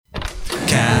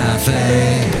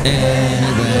Cafe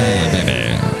Anyway,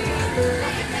 baby.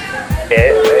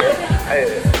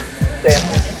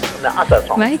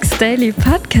 Mike's Daily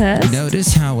Podcast.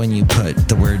 Notice how when you put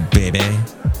the word baby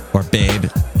or babe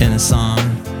in a song,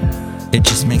 it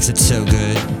just makes it so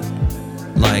good.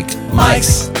 Like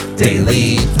Mike's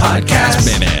Daily Podcast,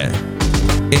 baby.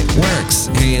 It works.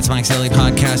 Hey, it's Mike's Daily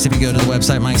Podcast. If you go to the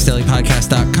website,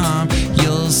 mikesdailypodcast.com,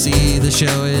 you'll see the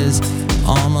show is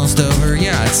almost over.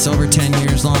 Yeah, it's over 10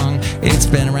 years long. It's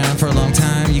been around for a long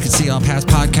time. You can see all past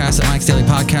podcasts at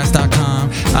mikesdailypodcast.com.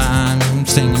 I'm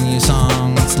singing you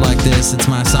songs like this. It's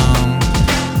my song,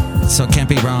 so it can't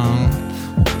be wrong.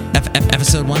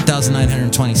 Episode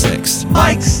 1926.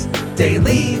 Mike's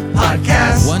Daily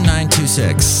Podcast.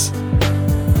 1926.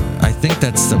 I think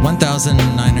that's the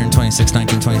 1926,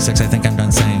 1926. I think I'm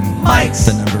done saying Mike's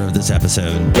the number of this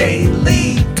episode.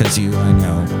 Daily Because I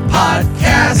know,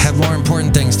 Podcast. have more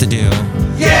important things to do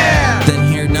Yeah!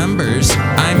 than hear numbers.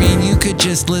 I mean, you could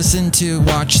just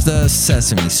watch the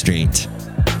Sesame Street.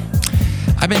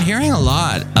 I've been hearing a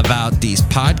lot about these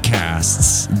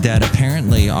podcasts that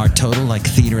apparently are total like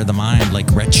theater of the mind,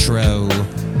 like retro,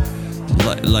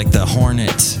 like the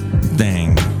Hornet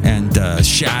thing and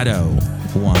Shadow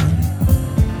one.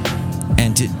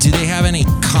 And do they have any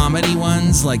comedy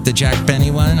ones like the Jack Benny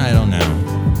one? I don't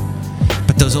know.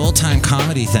 But those old-time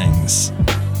comedy things.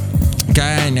 A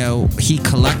guy I know, he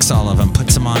collects all of them,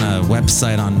 puts them on a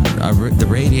website on the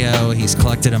radio. He's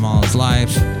collected them all his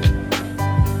life.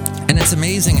 And it's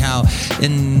amazing how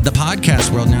in the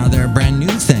podcast world now there are brand new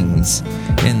things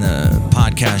in the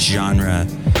podcast genre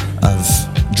of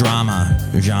drama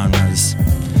genres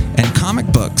and comic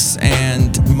books.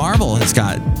 And Marvel has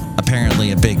got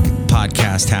apparently a big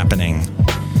podcast happening,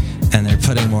 and they're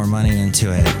putting more money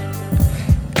into it.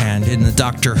 And in the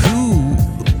Doctor Who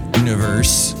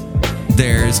universe,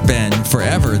 there's been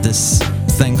forever this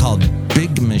thing called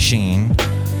Big Machine.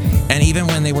 And even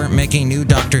when they weren't making new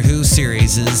Doctor Who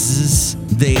series,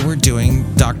 they were doing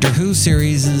Doctor Who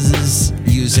series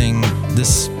using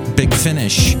this Big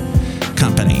Finish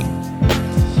company.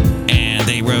 And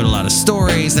they wrote a lot of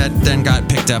stories that then got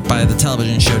picked up by the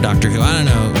television show Doctor Who. I don't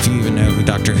know if you even know who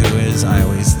Doctor Who is. I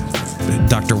always...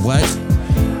 Doctor what?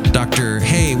 Doctor...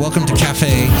 Hey, welcome to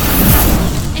Cafe...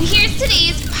 And here's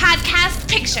today's podcast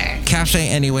picture. Cafe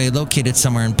Anyway, located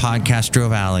somewhere in Podcastro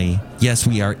Valley. Yes,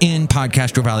 we are in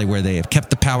Podcastro Valley where they have kept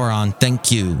the power on.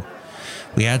 Thank you.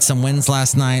 We had some winds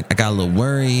last night. I got a little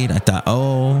worried. I thought,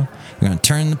 we're going to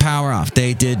turn the power off.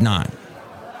 They did not.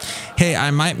 Hey,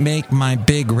 I might make my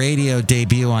big radio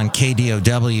debut on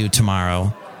KDOW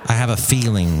tomorrow. I have a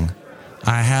feeling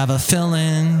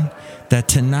that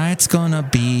tonight's going to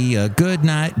be a good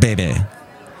night, baby.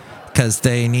 Because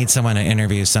they need someone to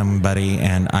interview somebody,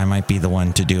 and I might be the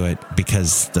one to do it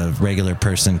because the regular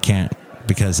person can't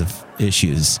because of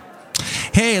issues.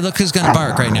 Hey, look who's going to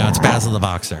bark right now. It's Basil the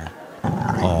Boxer.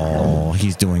 Oh,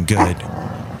 he's doing good.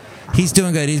 He's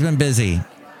doing good. He's been busy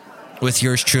with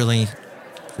yours truly,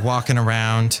 walking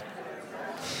around,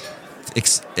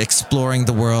 exploring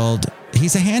the world.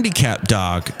 He's a handicapped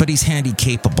dog, but he's handy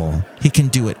capable. He can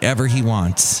do whatever he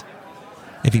wants.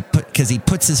 Because he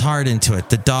puts his heart into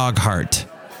it, the dog heart.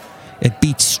 It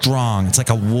beats strong. It's like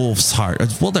a wolf's heart.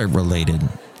 Well, they're related.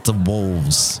 It's a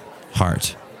wolf's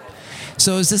heart.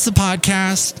 So is this a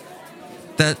podcast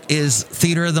that is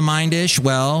theater of the mind-ish?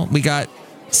 Well, we got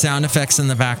sound effects in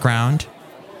the background.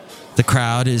 The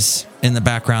crowd is in the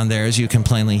background there, as you can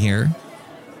plainly hear.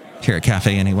 Here at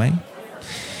Cafe Anyway.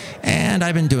 And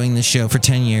I've been doing this show for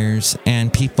 10 years,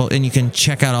 and you can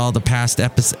check out all the past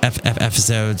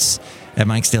episodes at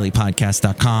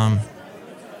mikesdailypodcast.com.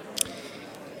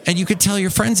 And you could tell your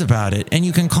friends about it, and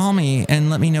you can call me and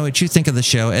let me know what you think of the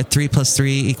show at 3 +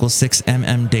 3 = 6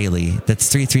 MM daily. That's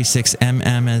 336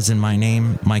 MM as in my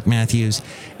name, Mike Matthews,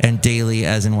 and daily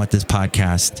as in what this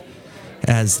podcast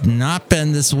has not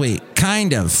been this week.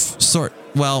 Kind of,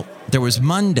 well, there was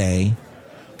Monday,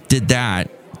 did that.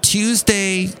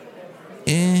 Tuesday,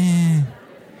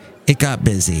 it got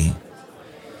busy.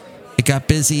 It got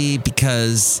busy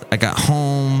because I got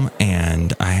home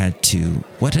and I had to,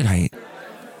 my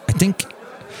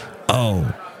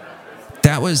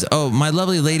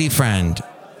lovely lady friend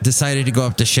decided to go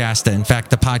up to Shasta. In fact,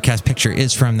 the podcast picture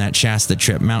is from that Shasta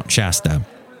trip, Mount Shasta.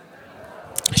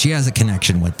 She has a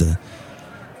connection with the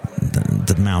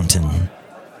mountain.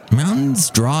 Mountains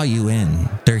draw you in.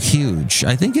 They're huge.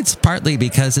 I think it's partly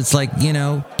because it's like,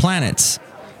 planets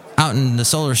out in the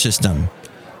solar system,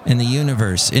 in the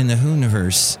universe, in the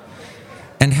Hooniverse,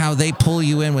 and how they pull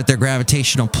you in with their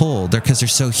gravitational pull. Because they're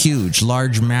so huge.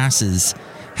 Large masses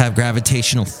have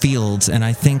gravitational fields, and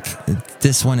I think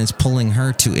this one is pulling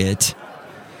her to it.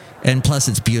 And plus,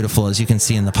 it's beautiful, as you can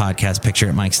see in the podcast picture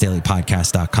at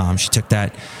mikesdailypodcast.com. She took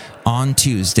that on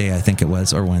Tuesday, I think it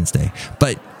was, or Wednesday.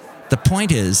 But the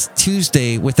point is,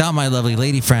 Tuesday, without my lovely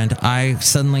lady friend, I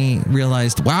suddenly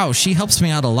realized, wow, she helps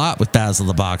me out a lot with Basil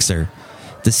the Boxer,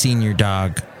 the senior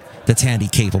dog that's handy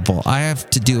capable. I have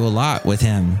to do a lot with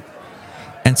him.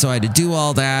 And so I had to do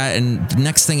all that. And the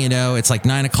next thing you know, it's like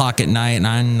 9 o'clock at night, and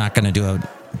I'm not going to do a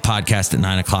podcast at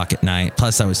 9 o'clock at night.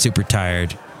 Plus, I was super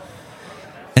tired.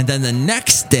 And then the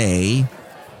next day,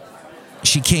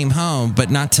 she came home, but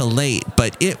not till late.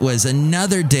 But it was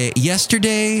another day.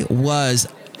 Yesterday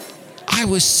I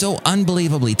was so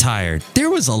unbelievably tired. There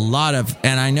was a lot of,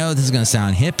 and I know this is going to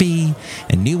sound hippie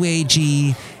and new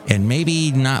agey and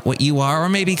maybe not what you are, or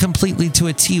maybe completely to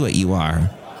a T what you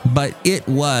are. But it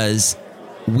was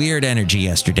weird energy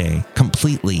yesterday,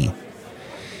 completely.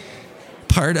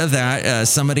 Part of that,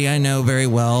 somebody I know very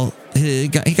well, he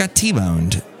got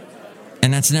T-boned.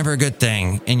 And that's never a good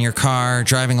thing in your car,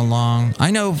 driving along.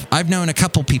 I've known a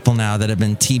couple people now that have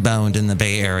been T-boned in the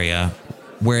Bay Area,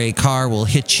 where a car will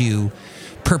hit you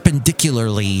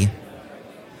perpendicularly.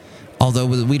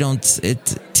 Although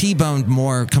T-boned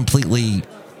more completely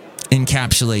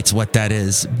encapsulates what that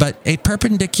is. But a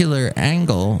perpendicular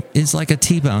angle is like a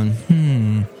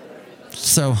T-bone.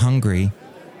 So hungry.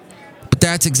 But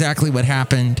that's exactly what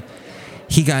happened.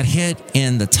 He got hit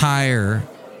in the tire.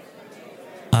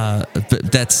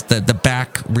 That's the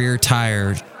back rear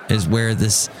tire is where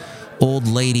this old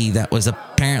lady that was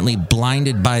apparently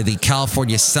blinded by the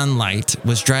California sunlight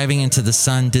was driving into the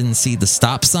sun, didn't see the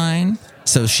stop sign,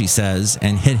 so she says,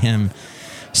 and hit him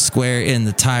square in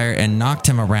the tire and knocked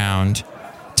him around,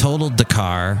 totaled the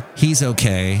car. He's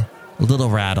okay, a little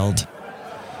rattled.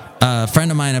 A friend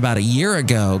of mine about a year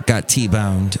ago got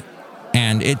T-boned,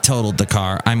 and it totaled the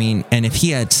car. I mean, and if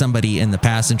he had somebody in the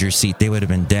passenger seat, they would have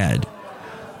been dead.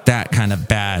 That kind of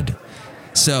bad.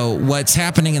 So what's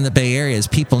happening in the Bay Area is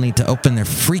people need to open their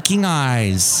freaking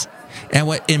eyes. And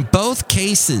what in both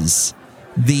cases,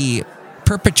 the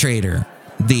perpetrator,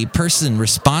 the person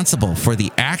responsible for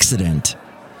the accident,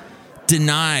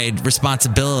 denied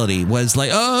responsibility, was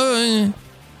like, oh,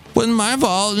 wasn't my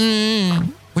fault.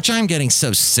 Which I'm getting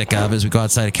so sick of as we go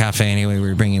outside a cafe anyway.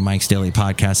 We're bringing Mike's Daily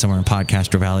Podcast somewhere in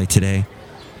Podcaster Valley today.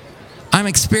 I'm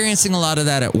experiencing a lot of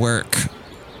that at work.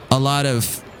 A lot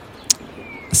of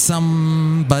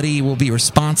somebody will be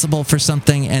responsible for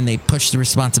something and they push the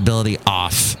responsibility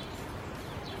off.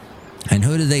 And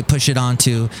who do they push it on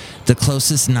to? The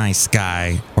closest nice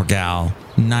guy or gal.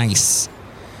 Nice.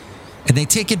 And they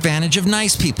take advantage of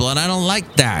nice people, and I don't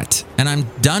like that. And I'm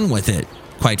done with it,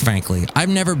 quite frankly. I've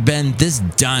never been this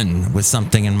done with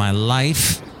something in my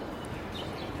life.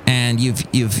 And you've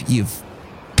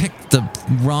picked the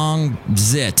wrong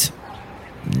zit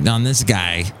on this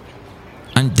guy.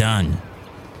 I'm done.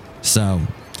 So,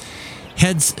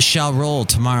 heads shall roll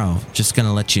tomorrow. Just going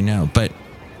to let you know. But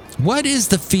what is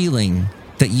the feeling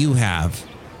that you have?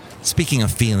 Speaking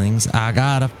of feelings, I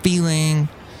got a feeling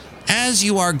as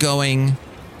you are going,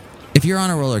 if you're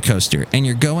on a roller coaster and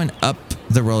you're going up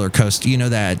the roller coaster, you know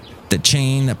that the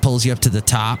chain that pulls you up to the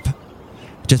top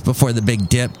just before the big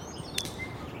dip.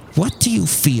 What do you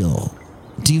feel?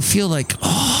 Do you feel like,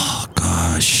 oh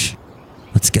gosh,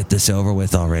 let's get this over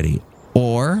with already?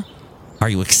 Or are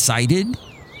you excited?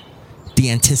 The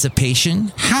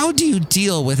anticipation? How do you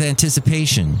deal with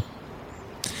anticipation?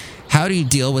 How do you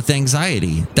deal with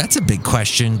anxiety? That's a big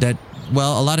question that,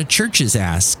 well, a lot of churches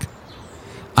ask.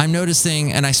 I'm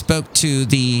noticing, and I spoke to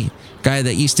the guy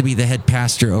that used to be the head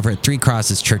pastor over at Three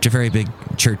Crosses Church, a very big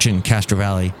church in Castro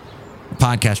Valley,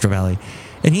 Podcastro Valley.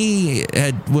 And he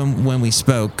had, when we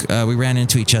spoke, we ran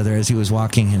into each other as he was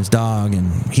walking his dog, and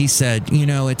he said, you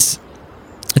know, it's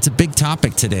a big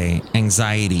topic today,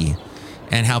 anxiety,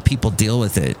 and how people deal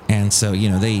with it. And so, you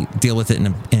know, they deal with it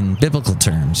in biblical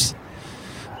terms.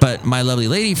 But my lovely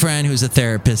lady friend, who's a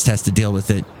therapist, has to deal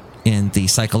with it in the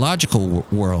psychological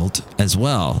world as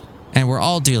well. And we're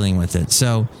all dealing with it.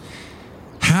 So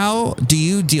how do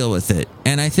you deal with it?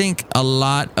 And I think a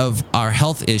lot of our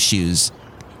health issues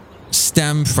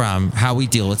stem from how we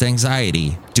deal with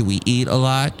anxiety. Do we eat a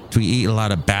lot? Do we eat a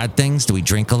lot of bad things? Do we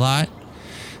drink a lot?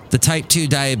 The type 2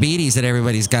 diabetes that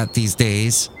everybody's got these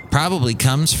days probably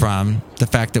comes from the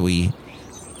fact that we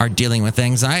are dealing with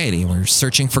anxiety. We're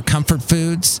searching for comfort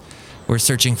foods. We're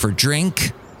searching for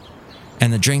drink.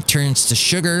 And the drink turns to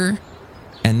sugar.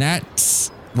 And that's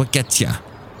what gets you.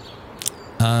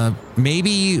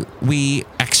 Maybe we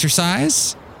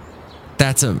exercise.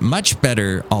 That's a much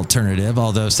better alternative,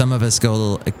 although some of us go a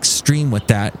little extreme with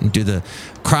that and do the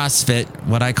CrossFit,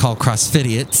 what I call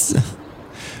CrossFidiots,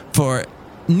 for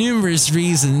numerous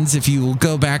reasons. If you will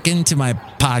go back into my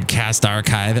podcast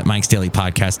archive at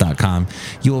mikesdailypodcast.com,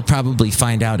 you will probably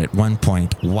find out at one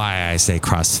point why I say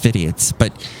CrossFitiots.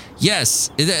 But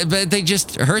yes, but they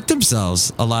just hurt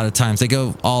themselves a lot of times. They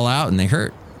go all out and they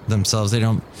hurt themselves. They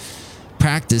don't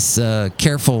practice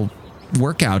careful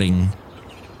workouting.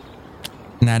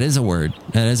 And that is a word.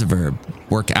 That is a verb.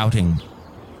 Workouting.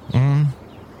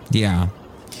 Yeah.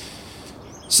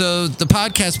 So the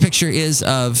podcast picture is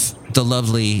of the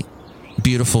lovely,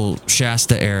 beautiful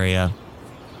Shasta area.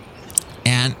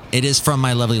 And it is from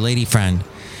my lovely lady friend.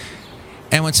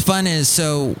 And what's fun is,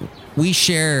 so we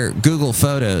share Google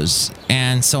Photos.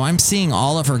 And so I'm seeing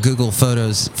all of her Google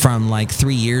Photos from like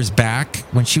 3 years back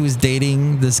when she was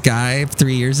dating this guy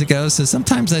 3 years ago. So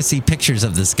sometimes I see pictures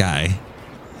of this guy.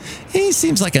 He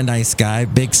seems like a nice guy,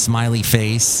 big smiley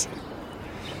face.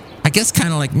 I guess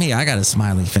kind of like me, I got a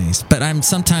smiley face. But I'm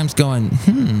sometimes going,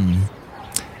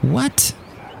 what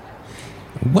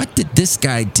did this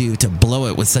guy do to blow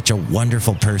it with such a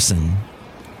wonderful person?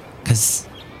 Because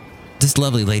this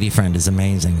lovely lady friend is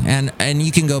amazing. And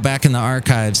you can go back in the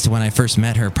archives to when I first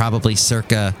met her, probably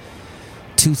circa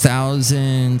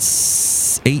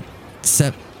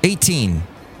 2018.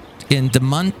 In the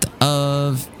month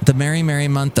of, the merry, merry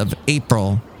month of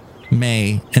April,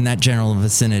 May, in that general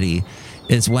vicinity,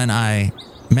 is when I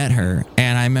met her.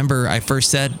 And I remember I first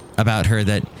said about her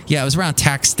that, it was around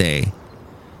tax day.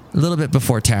 A little bit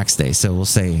before tax day, so we'll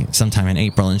say sometime in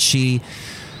April. And she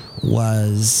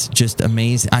was just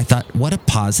amazing. I thought, what a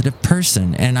positive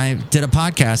person. And I did a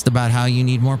podcast about how you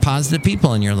need more positive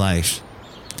people in your life.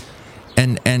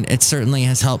 And it certainly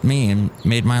has helped me and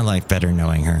made my life better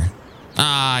knowing her.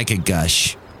 I could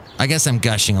gush. I guess I'm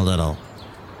gushing a little.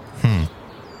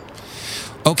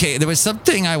 Okay, there was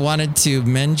something I wanted to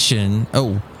mention.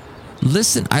 I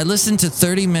listened to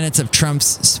 30 minutes of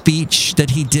Trump's speech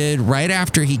that he did right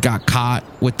after he got caught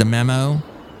with the memo,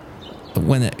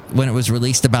 when it was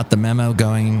released about the memo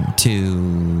going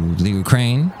to the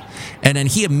Ukraine. And then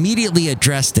he immediately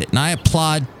addressed it. And I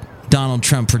applaud Donald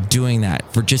Trump for doing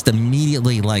that, for just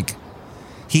immediately, a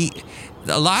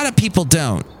lot of people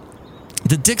don't.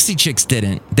 The Dixie Chicks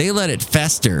didn't. They let it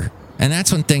fester. And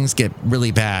that's when things get really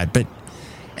bad. But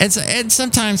and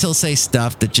sometimes he'll say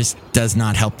stuff that just does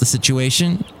not help the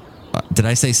situation. Did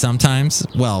I say sometimes?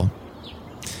 Well,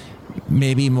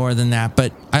 maybe more than that.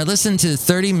 But I listened to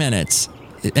 30 minutes,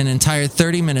 an entire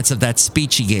 30 minutes of that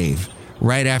speech he gave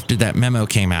right after that memo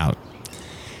came out.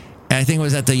 And I think it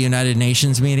was at the United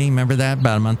Nations meeting. Remember that?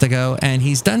 About a month ago. And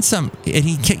he's done and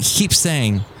he keeps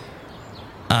saying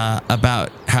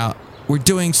about how we're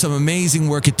doing some amazing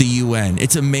work at the UN.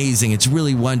 It's amazing. It's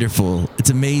really wonderful.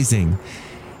 It's amazing.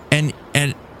 And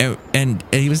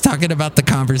he was talking about the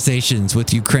conversations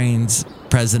with Ukraine's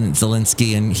President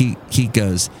Zelensky, and he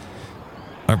goes,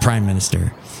 our Prime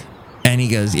Minister, and he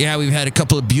goes, we've had a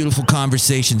couple of beautiful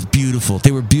conversations. Beautiful.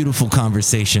 They were beautiful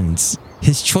conversations.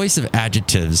 His choice of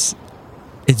adjectives,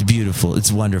 it's beautiful.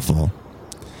 It's wonderful.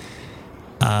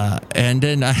 And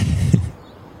then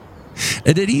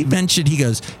and then he mentioned, he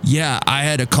goes, I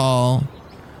had a call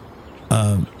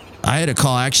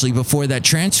actually before that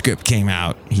transcript came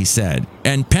out, he said.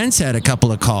 And Pence had a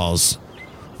couple of calls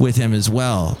with him as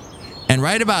well. And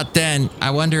right about then,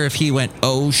 I wonder if he went,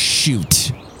 oh,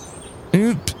 shoot.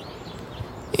 Oops.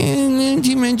 And then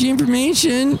too much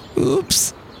information.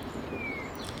 Oops.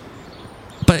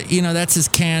 But, that's his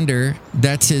candor.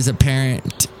 That's his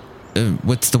apparent,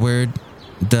 what's the word?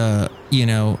 The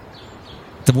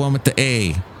one with the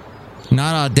A.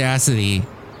 Not audacity.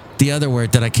 The other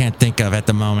word that I can't think of at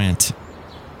the moment.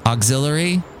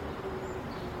 Auxiliary?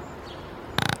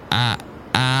 Ouf.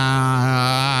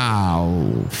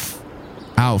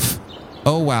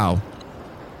 Oh, wow.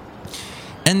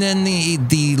 And then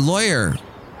the lawyer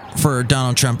for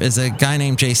Donald Trump is a guy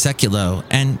named Jay Sekulow.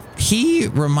 And he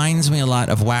reminds me a lot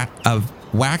of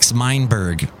Wax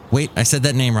Weinberg. Wait, I said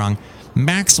that name wrong.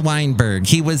 Max Weinberg.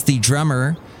 He was the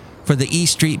drummer for the E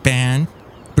Street Band,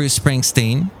 Bruce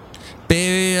Springsteen.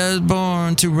 Baby, I was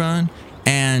born to run.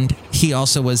 And he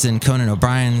also was in Conan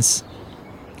O'Brien's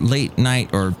late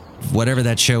night, or whatever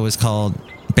that show was called,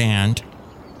 band.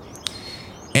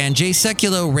 And Jay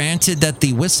Sekulow ranted that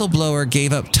the whistleblower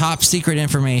gave up top secret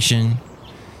information,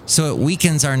 so it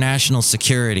weakens our national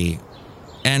security.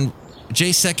 And Jay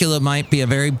Sekulow might be a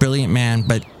very brilliant man,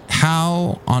 but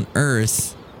how on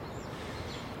earth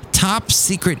top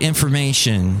secret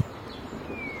information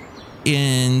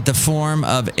in the form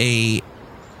of a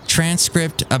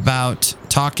transcript about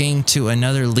talking to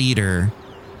another leader?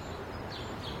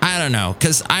 I don't know,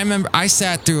 because I remember I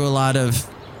sat through a lot of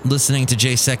listening to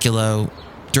Jay Sekulow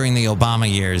during the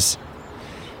Obama years,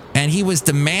 And he was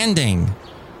demanding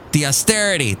the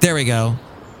austerity. There we go.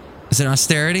 Is it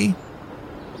austerity?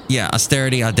 Yeah,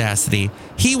 austerity, audacity.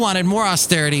 He wanted more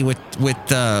austerity with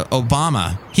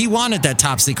Obama. He wanted that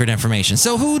top secret information.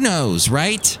 So who knows,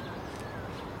 right?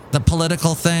 The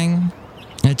political thing,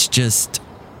 it's just...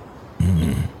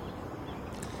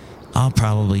 I'll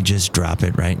probably just drop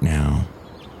it right now.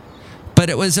 But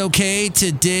it was okay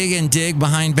to dig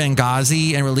behind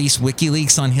Benghazi and release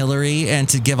WikiLeaks on Hillary and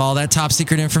to give all that top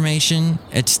secret information.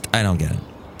 I don't get it.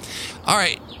 All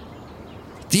right.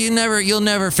 You'll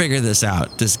never figure this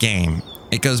out, this game.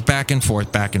 It goes back and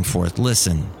forth, back and forth.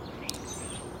 Listen.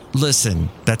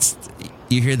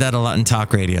 You hear that a lot in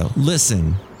talk radio.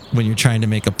 Listen when you're trying to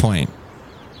make a point.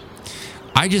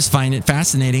 I just find it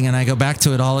fascinating, and I go back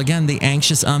to it all again. The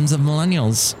anxious ums of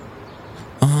millennials.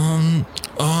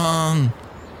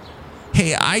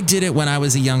 Hey, I did it when I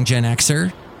was a young Gen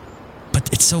Xer,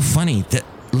 but it's so funny that,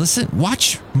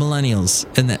 watch millennials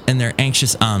and their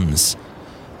anxious ums.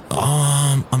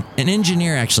 An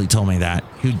engineer actually told me that,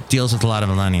 who deals with a lot of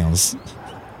millennials.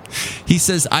 He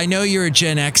says, I know you're a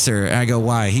Gen Xer. And I go,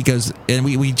 why? He goes, and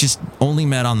we just only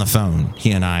met on the phone,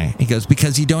 he and I. He goes,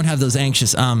 because you don't have those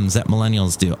anxious ums that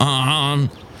millennials do.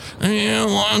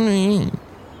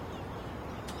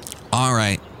 All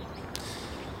right.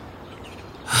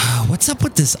 What's up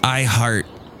with this iHeart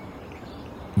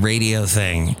radio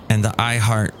thing and the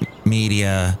iHeart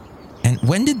media? And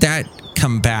when did that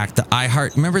come back? The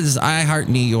iHeart, remember this iHeart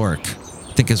New York,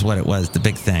 I think is what it was, the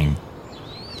big thing.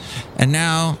 And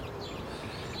now,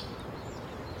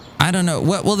 I don't know,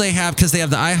 what will they have? Because they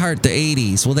have the iHeart, the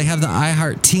 80s. Will they have the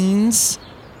iHeart teens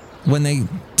when they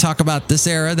talk about this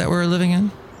era that we're living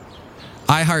in?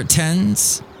 iHeart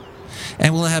 10s?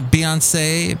 And we'll have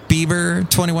Beyonce, Bieber,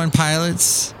 21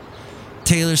 Pilots,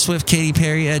 Taylor Swift, Katy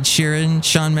Perry, Ed Sheeran,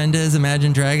 Shawn Mendes,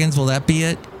 Imagine Dragons. Will that be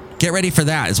it? Get ready for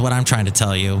that is what I'm trying to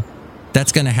tell you.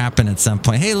 That's going to happen at some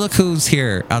point. Hey, look who's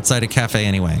here outside a cafe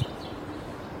anyway.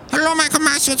 Hello, Michael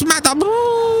Masters. I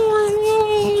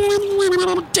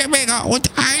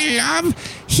love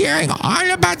hearing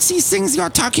all about these things you're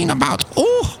talking about.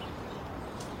 Oh.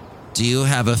 Do you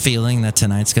have a feeling that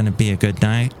tonight's going to be a good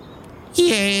night?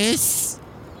 Yes.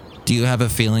 Do you have a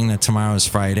feeling that tomorrow is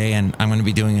Friday and I'm going to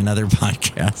be doing another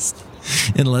podcast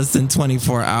in less than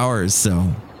 24 hours?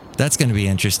 So that's going to be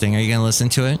interesting. Are you going to listen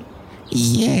to it?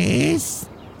 Yes.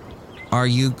 Are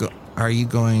you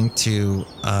going to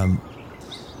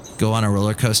go on a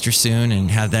roller coaster soon and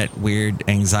have that weird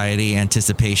anxiety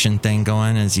anticipation thing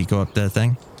going as you go up the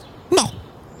thing? No.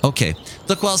 Okay.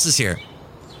 Look who else is here.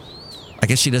 I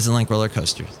guess she doesn't like roller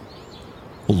coasters.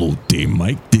 Hello there,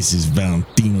 Mike. This is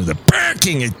Valentino, the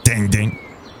parking attendant.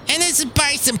 And this is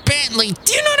Bison Bentley.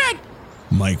 Do you know that?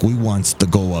 Mike, we wants to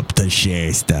go up to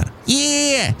Shasta.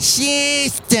 Yeah,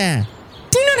 Shasta.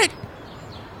 Do you know that?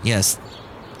 Yes.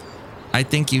 I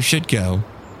think you should go.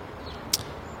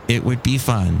 It would be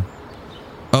fun.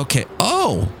 Okay.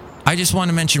 Oh, I just want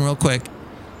to mention real quick.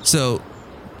 So,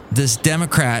 this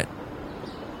Democrat,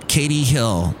 Katie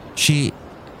Hill, she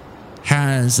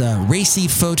has racy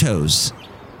photos.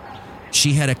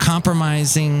 She had a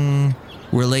compromising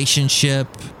relationship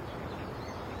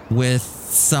with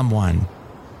someone,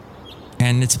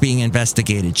 and it's being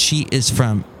investigated. She is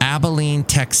from Abilene,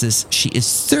 Texas. She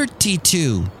is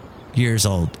 32 years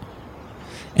old,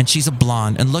 and she's a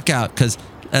blonde. And look out, because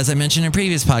as I mentioned in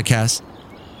previous podcasts,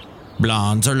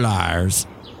 blondes are liars.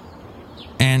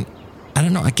 And I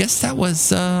don't know, I guess that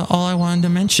was all I wanted to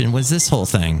mention was this whole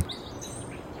thing.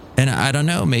 And I don't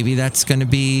know, maybe that's going to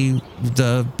be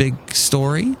the big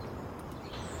story.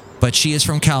 But she is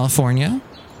from California.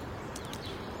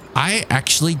 I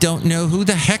actually don't know who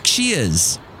the heck she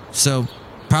is. So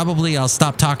probably I'll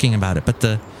stop talking about it.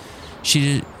 But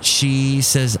she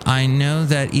says, I know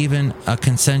that even a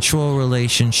consensual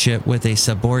relationship with a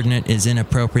subordinate is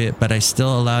inappropriate, but I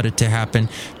still allowed it to happen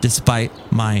despite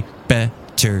my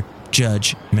better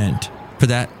judgment. For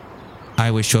that,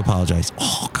 I wish to apologize.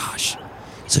 Oh, gosh.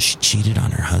 So she cheated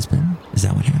on her husband? Is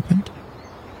that what happened?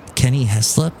 Kenny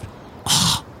Heslop?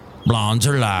 Oh, blondes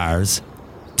are liars.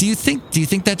 Do you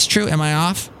think that's true? Am I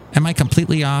off? Am I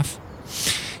completely off?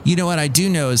 You know what I do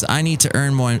know is I need to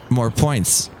earn more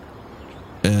points.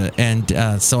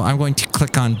 So I'm going to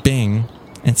click on Bing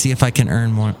and see if I can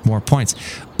earn more points.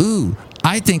 Ooh,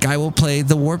 I think I will play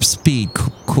the warp speed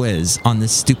quiz on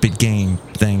this stupid game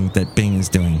thing that Bing is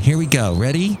doing. Here we go.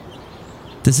 Ready?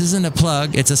 This isn't a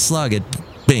plug. It's a slug at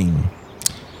Bing.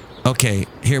 Okay,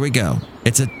 here we go.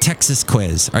 It's a Texas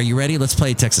quiz. Are you ready? Let's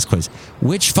play a Texas quiz.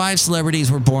 Which 5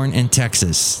 celebrities were born in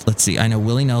Texas? Let's see. I know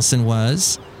Willie Nelson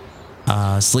was.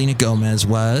 Selena Gomez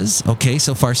was. Okay,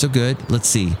 so far so good. Let's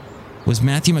see. Was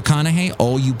Matthew McConaughey?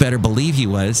 Oh, you better believe he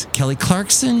was. Kelly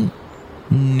Clarkson?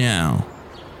 No.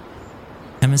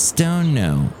 Emma Stone?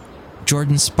 No.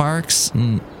 Jordan Sparks?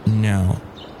 No.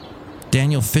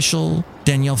 Danielle Fishel?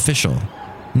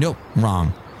 Nope,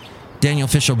 wrong. Danielle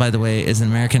Fishel, by the way, is an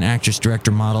American actress,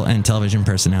 director, model, and television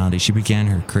personality. She began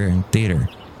her career in theater.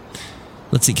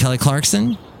 Let's see, Kelly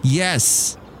Clarkson?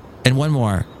 Yes. And one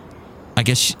more. I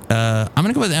guess I'm going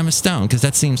to go with Emma Stone because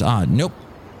that seems odd. Nope.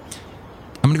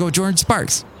 I'm going to go with Jordan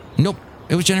Sparks. Nope.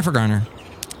 It was Jennifer Garner.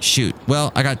 Shoot.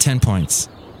 Well, I got 10 points.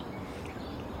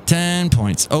 10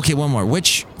 points. Okay, one more.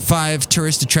 Which 5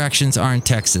 tourist attractions are in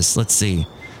Texas? Let's see.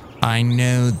 I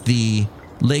know the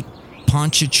Lake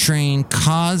Pontchartrain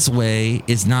Causeway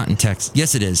is not in Texas.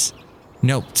 Yes, it is.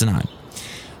 Nope, it's not.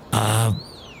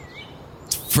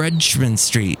 Fredman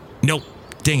Street. Nope.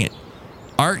 Dang it.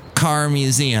 Art Car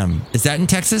Museum. Is that in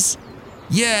Texas?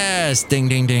 Yes. Ding,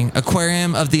 ding, ding.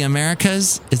 Aquarium of the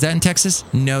Americas. Is that in Texas?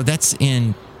 No, that's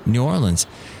in New Orleans.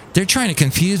 They're trying to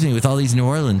confuse me with all these New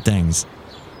Orleans things.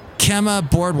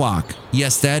 Kemah Boardwalk.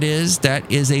 Yes, that is.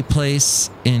 That is a place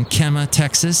in Kemah,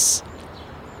 Texas.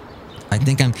 I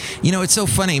think it's so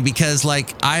funny because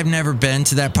I've never been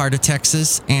to that part of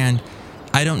Texas and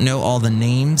I don't know all the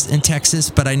names in Texas,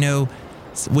 but I know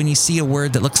when you see a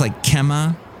word that looks like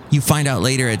Kemah, you find out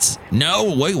later it's,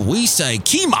 no, we say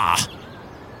Kemah.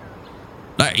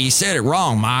 You said it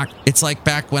wrong, Mark. It's like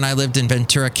back when I lived in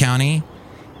Ventura County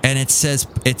and it says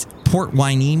it's Port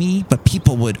Hueneme, but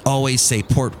people would always say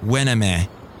Port Hueneme.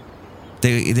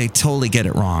 They totally get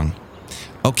it wrong.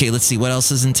 Okay, let's see. What else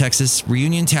is in Texas?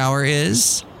 Reunion Tower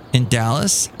is in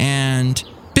Dallas, and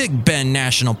Big Bend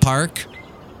National Park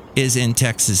is in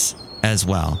Texas as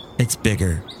well. It's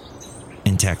bigger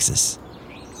in Texas.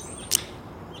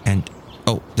 And,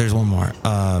 there's one more.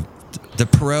 The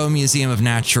Perot Museum of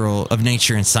Nature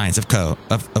and Science of Co.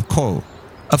 The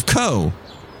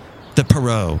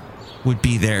Perot would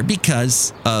be there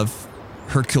because of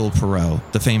Hercule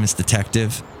Poirot, the famous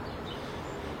detective.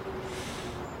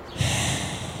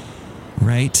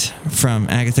 Right? From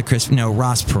Agatha Christie. No,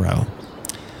 Ross Perot.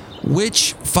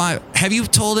 Which 5... Have you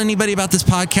told anybody about this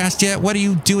podcast yet? What are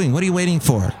you doing? What are you waiting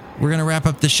for? We're going to wrap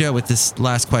up the show with this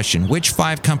last question. Which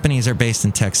 5 companies are based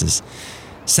in Texas?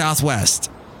 Southwest.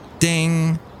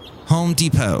 Ding. Home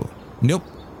Depot. Nope.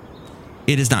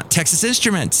 It is not. Texas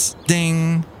Instruments.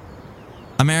 Ding.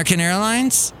 American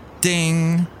Airlines.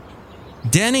 Ding.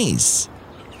 Denny's.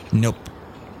 Nope.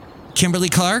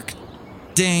 Kimberly-Clark.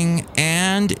 Ding.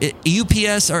 And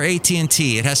UPS or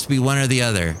AT&T. It has to be one or the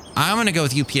other. I'm going to go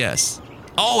with UPS.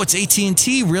 Oh, it's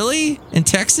AT&T? Really? In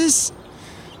Texas?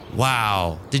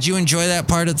 Wow. Did you enjoy that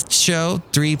part of the show?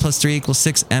 3 + 3 =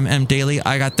 6 Daily.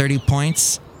 I got 30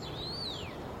 points.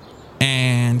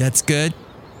 And that's good.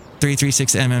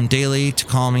 336 Daily to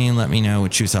call me and let me know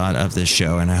what you thought of this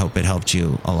show. And I hope it helped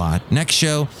you a lot. Next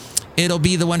show, it'll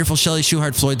be the wonderful Shelley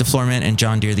Shuhart, Floyd the Floorman, and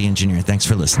John Deere the Engineer. Thanks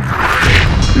for listening.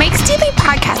 Mike's Daily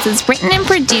Podcast is written and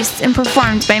produced and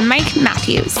performed by Mike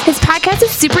Matthews. His podcast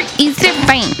is super easy to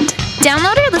find.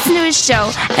 Download or listen to his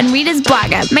show and read his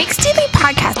blog at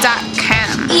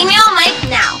mikesdailypodcast.com. Email Mike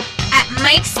now at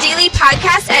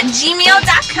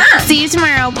mikesdailypodcast@gmail.com. See you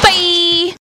tomorrow. Bye!